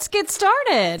get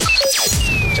started.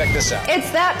 Check this out. It's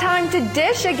that time to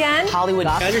dish again. Hollywood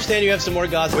gossip. I understand you have some more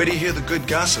gossip. Where do you hear the good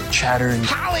gossip? Chattering.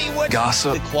 Hollywood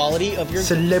Gossip. The quality of your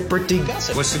Celebrity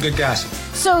gossip. What's the good gossip?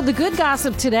 So the good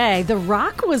gossip today, The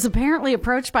Rock was apparently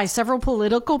approached by several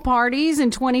political parties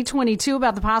in 2022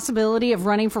 about the possibility of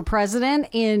running for president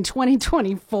in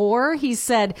 2024. He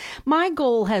said, my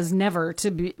goal has never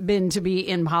been to be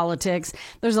in politics.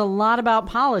 There's a lot about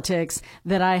politics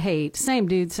that I hate. Same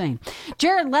dude, same.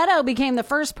 Jared Leto became the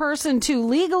first person to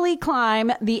legally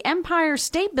climb the Empire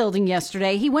State Building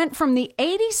yesterday. He went from the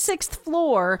 86th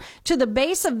floor to the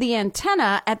base of the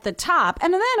antenna at the top.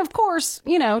 And then, of course,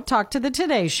 talk to the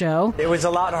Today Show. It was a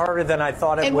lot harder than I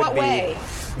thought it would be. In what way?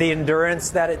 The endurance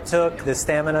that it took, the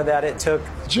stamina that it took.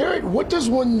 Jared, what does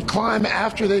one climb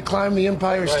after they climb the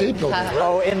Empire State Building?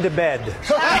 Oh, into bed.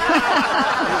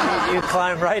 You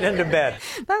climb right into bed.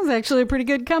 That was actually a pretty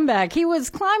good comeback. He was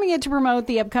climbing it to promote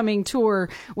the upcoming tour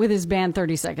with his band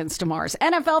 30 Seconds to Mars.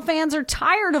 NFL fans are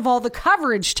tired of all the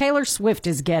coverage Taylor Swift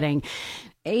is getting.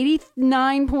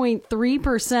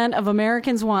 89.3% of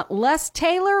Americans want less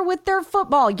Taylor with their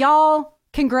football. Y'all,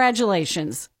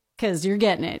 congratulations, because you're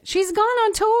getting it. She's gone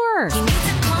on tour. You need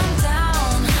to calm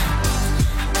down.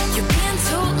 You're being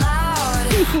too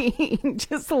loud.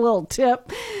 Just a little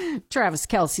tip. Travis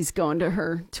Kelce's going to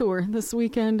her tour this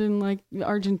weekend in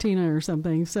Argentina or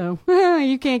something. So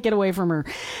you can't get away from her.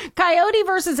 Coyote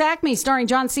vs. Acme starring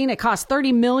John Cena cost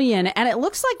 $30 million, and it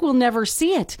looks like we'll never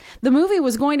see it. The movie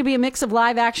was going to be a mix of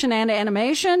live action and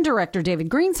animation. Director David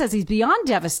Green says he's beyond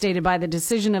devastated by the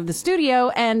decision of the studio,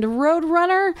 and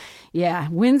Roadrunner,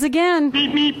 wins again.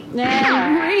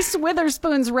 And Reese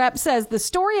Witherspoon's rep says the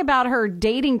story about her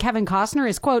dating Kevin Costner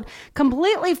is, quote,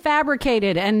 completely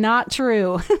fabricated and not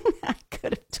true. I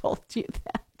could have told you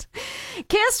that.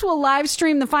 Kiss will live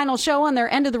stream the final show on their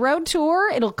End of the Road tour.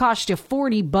 It'll cost you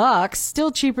 $40, still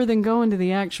cheaper than going to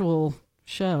the actual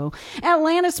show.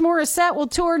 Alanis Morissette will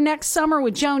tour next summer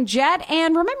with Joan Jett.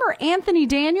 And remember Anthony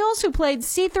Daniels, who played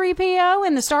C-3PO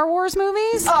in the Star Wars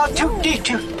movies?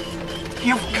 R2-D2,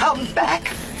 you've come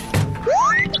back.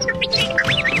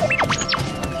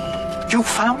 You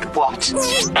found what?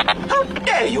 How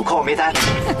dare you call me that?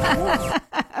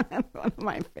 That's one of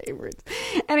my favorites.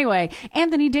 Anyway,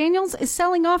 Anthony Daniels is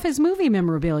selling off his movie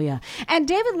memorabilia. And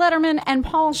David Letterman and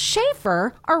Paul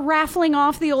Schaefer are raffling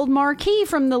off the old marquee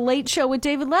from The Late Show with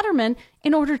David Letterman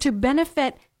in order to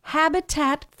benefit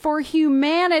Habitat for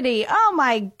Humanity. Oh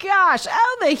my gosh.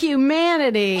 Oh, the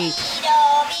humanity.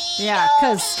 Yeah,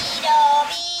 because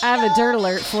I have a dirt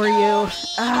alert for you.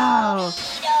 Oh,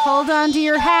 hold on to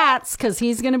your hats, because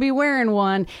he's going to be wearing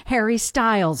one. Harry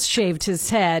Styles shaved his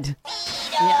head.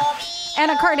 Yeah. And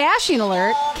a Kardashian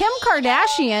alert. Kim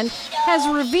Kardashian has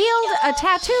revealed a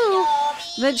tattoo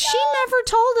that she never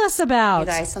told us about. You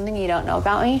guys, something you don't know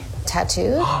about me?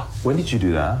 Tattoo. When did you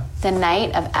do that? The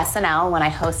night of SNL, when I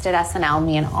hosted SNL,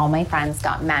 me and all my friends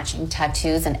got matching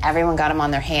tattoos, and everyone got them on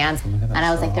their hands. And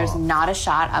I was like, there's not a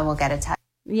shot I will get a tattoo.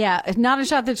 Yeah, not a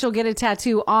shot that she'll get a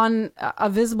tattoo on a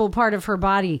visible part of her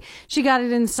body. She got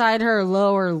it inside her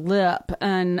lower lip.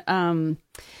 And I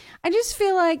just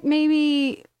feel like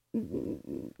maybe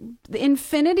the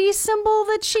infinity symbol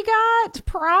that she got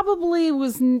probably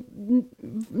was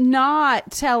not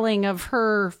telling of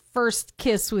her first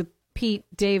kiss with Pete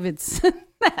Davidson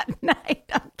that night.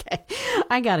 Okay,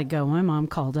 I gotta go. My mom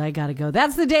called. I gotta go.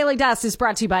 That's the Daily Dust. Is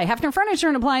brought to you by Hefner Furniture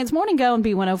and Appliance Morning Go and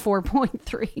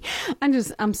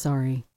B104.3. I'm sorry.